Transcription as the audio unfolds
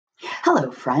Hello,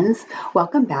 friends.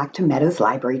 Welcome back to Meadows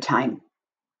Library Time.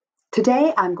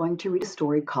 Today, I'm going to read a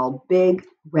story called Big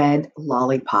Red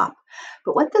Lollipop.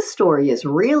 But what the story is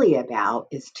really about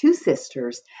is two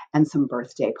sisters and some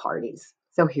birthday parties.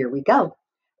 So here we go.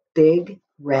 Big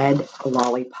Red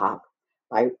Lollipop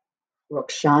by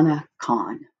Rukhsana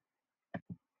Khan.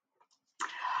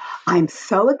 I'm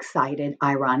so excited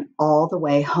I run all the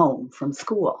way home from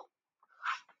school.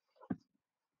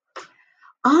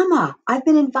 Amma, I've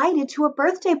been invited to a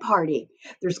birthday party.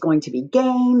 There's going to be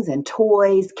games and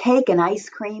toys, cake and ice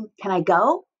cream. Can I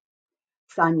go?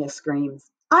 Sonia screams,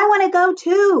 I want to go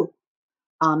too.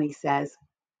 Ami says,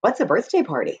 what's a birthday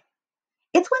party?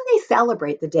 It's when they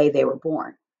celebrate the day they were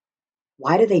born.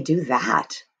 Why do they do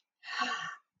that?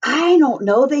 I don't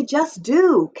know. They just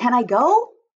do. Can I go?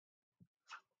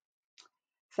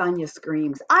 Sonia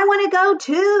screams, I want to go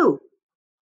too.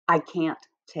 I can't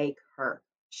take her.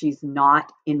 She's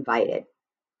not invited.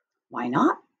 Why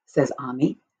not? Says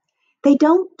Ami. They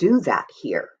don't do that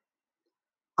here.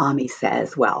 Ami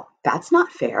says, well, that's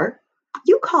not fair.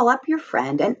 You call up your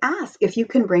friend and ask if you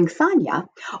can bring Sonia,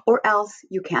 or else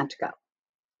you can't go.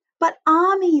 But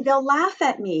Ami, they'll laugh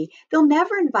at me. They'll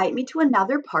never invite me to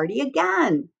another party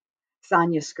again.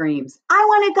 Sonia screams, I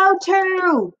want to go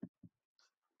too.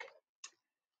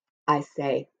 I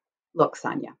say, look,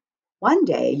 Sonia, one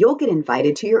day you'll get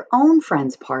invited to your own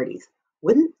friends' parties.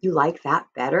 Wouldn't you like that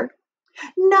better?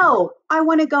 No, I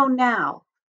want to go now.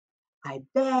 I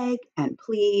beg and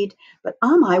plead, but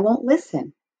Ami won't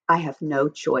listen. I have no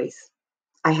choice.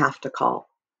 I have to call.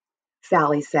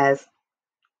 Sally says,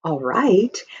 all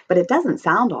right, but it doesn't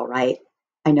sound all right.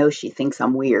 I know she thinks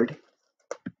I'm weird.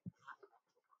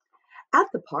 At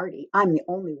the party, I'm the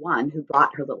only one who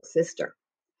brought her little sister.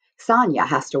 Sonia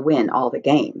has to win all the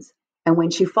games, and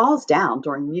when she falls down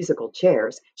during musical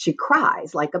chairs, she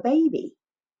cries like a baby.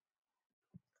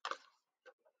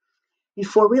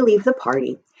 Before we leave the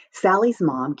party, Sally's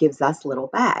mom gives us little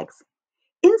bags.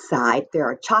 Inside, there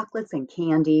are chocolates and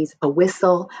candies, a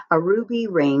whistle, a ruby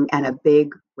ring, and a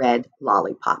big red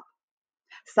lollipop.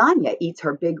 Sonia eats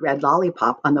her big red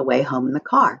lollipop on the way home in the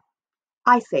car.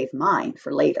 I save mine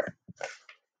for later.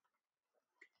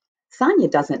 Sonia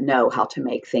doesn't know how to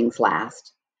make things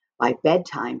last. By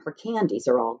bedtime, her candies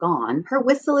are all gone, her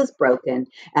whistle is broken,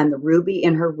 and the ruby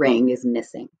in her ring is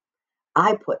missing.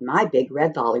 I put my big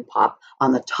red lollipop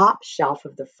on the top shelf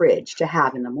of the fridge to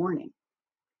have in the morning.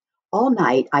 All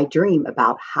night, I dream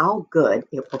about how good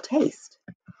it will taste.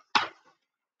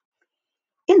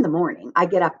 In the morning, I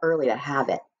get up early to have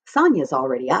it. Sonia's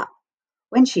already up.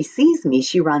 When she sees me,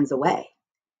 she runs away.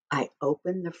 I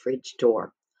open the fridge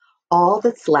door. All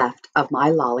that's left of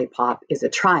my lollipop is a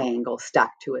triangle stuck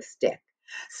to a stick.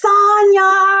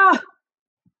 Sonia!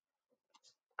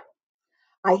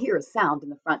 I hear a sound in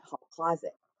the front hall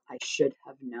closet. I should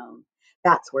have known.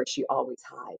 That's where she always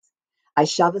hides. I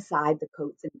shove aside the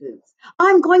coats and boots.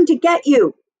 I'm going to get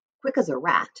you! Quick as a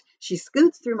rat, she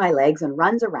scoots through my legs and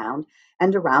runs around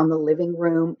and around the living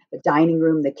room, the dining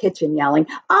room, the kitchen, yelling,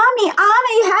 Ami,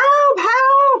 Ami, help,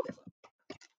 help!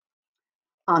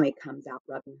 Ami comes out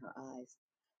rubbing her eyes.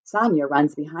 Sonia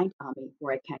runs behind Ami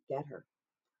where I can't get her.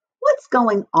 What's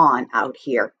going on out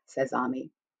here? Says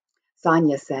Ami.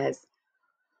 Sonia says,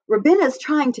 Rabina's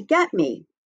trying to get me.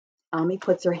 Ami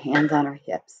puts her hands on her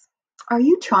hips. Are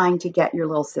you trying to get your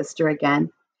little sister again?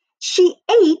 She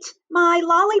ate my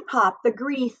lollipop, the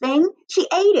greedy thing. She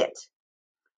ate it.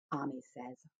 Ami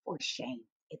says, for shame.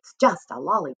 It's just a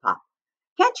lollipop.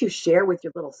 Can't you share with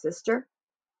your little sister?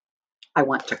 I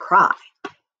want to cry,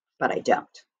 but I don't.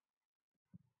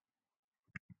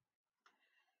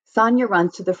 Sonia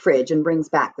runs to the fridge and brings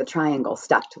back the triangle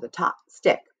stuck to the top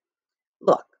stick.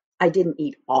 Look, I didn't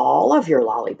eat all of your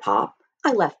lollipop.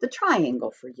 I left the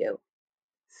triangle for you.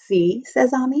 See,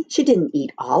 says Ami, she didn't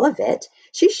eat all of it.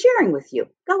 She's sharing with you.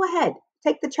 Go ahead,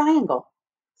 take the triangle.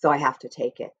 So I have to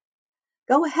take it.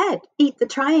 Go ahead, eat the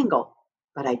triangle.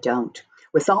 But I don't.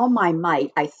 With all my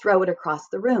might, I throw it across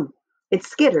the room. It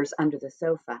skitters under the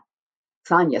sofa.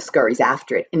 Sonia scurries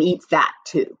after it and eats that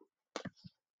too.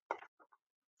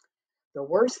 The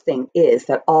worst thing is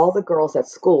that all the girls at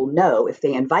school know if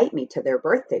they invite me to their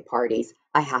birthday parties,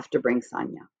 I have to bring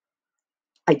Sonia.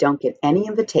 I don't get any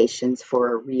invitations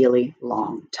for a really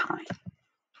long time.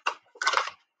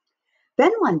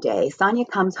 Then one day, Sonia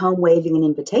comes home waving an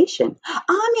invitation.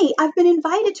 Ami, I've been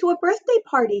invited to a birthday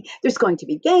party. There's going to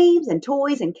be games and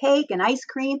toys and cake and ice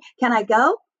cream. Can I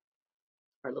go?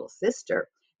 Her little sister,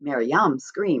 Maryam,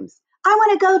 screams, I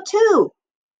want to go too.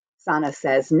 Sana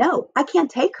says, no, I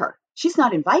can't take her. She's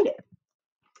not invited.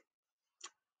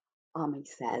 Ami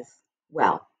says,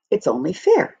 well, it's only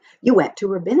fair. You went to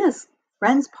Rabina's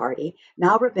friend's party.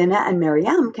 Now Rabina and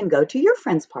Miriam can go to your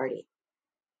friend's party.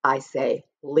 I say,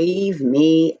 leave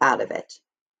me out of it.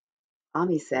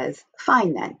 Ami says,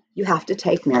 fine then, you have to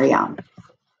take Miriam.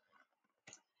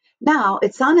 Now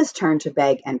it's Sana's turn to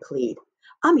beg and plead.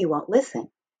 Ami won't listen.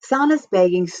 Sana's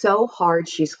begging so hard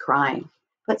she's crying.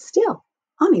 But still,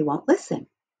 Ami won't listen.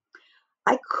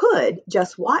 I could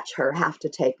just watch her have to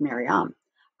take Miriam.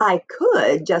 I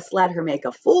could just let her make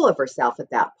a fool of herself at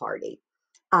that party.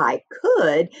 I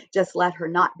could just let her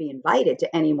not be invited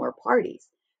to any more parties.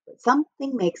 But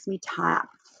something makes me tap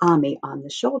Ami on the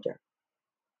shoulder.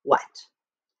 What?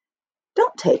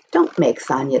 Don't make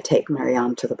Sanya take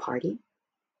Miriam to the party.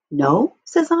 No,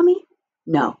 says Ami.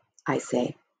 No, I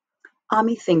say.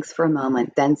 Ami thinks for a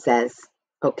moment, then says,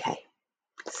 okay.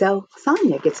 So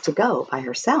Sanya gets to go by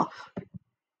herself.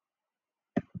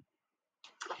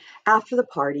 After the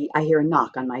party, I hear a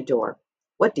knock on my door.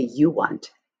 What do you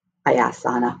want? I ask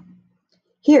Sana.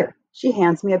 Here, she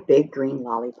hands me a big green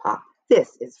lollipop.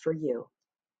 This is for you.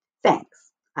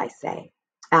 Thanks, I say.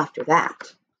 After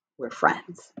that, we're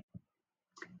friends.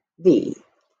 The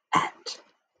end.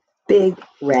 Big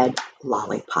red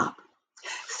lollipop.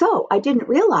 So I didn't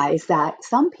realize that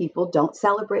some people don't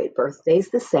celebrate birthdays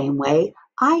the same way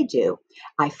I do.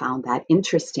 I found that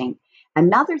interesting.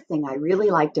 Another thing I really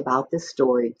liked about this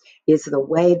story is the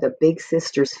way the big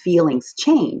sister's feelings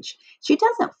change. She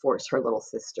doesn't force her little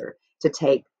sister to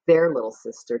take their little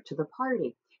sister to the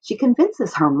party. She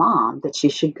convinces her mom that she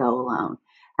should go alone.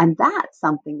 And that's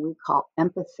something we call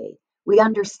empathy. We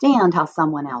understand how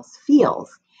someone else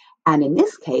feels. And in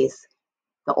this case,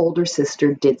 the older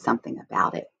sister did something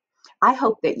about it. I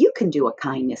hope that you can do a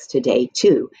kindness today,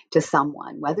 too, to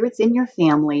someone, whether it's in your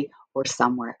family or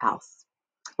somewhere else.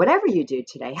 Whatever you do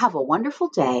today, have a wonderful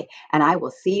day, and I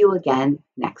will see you again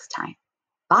next time.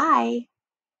 Bye.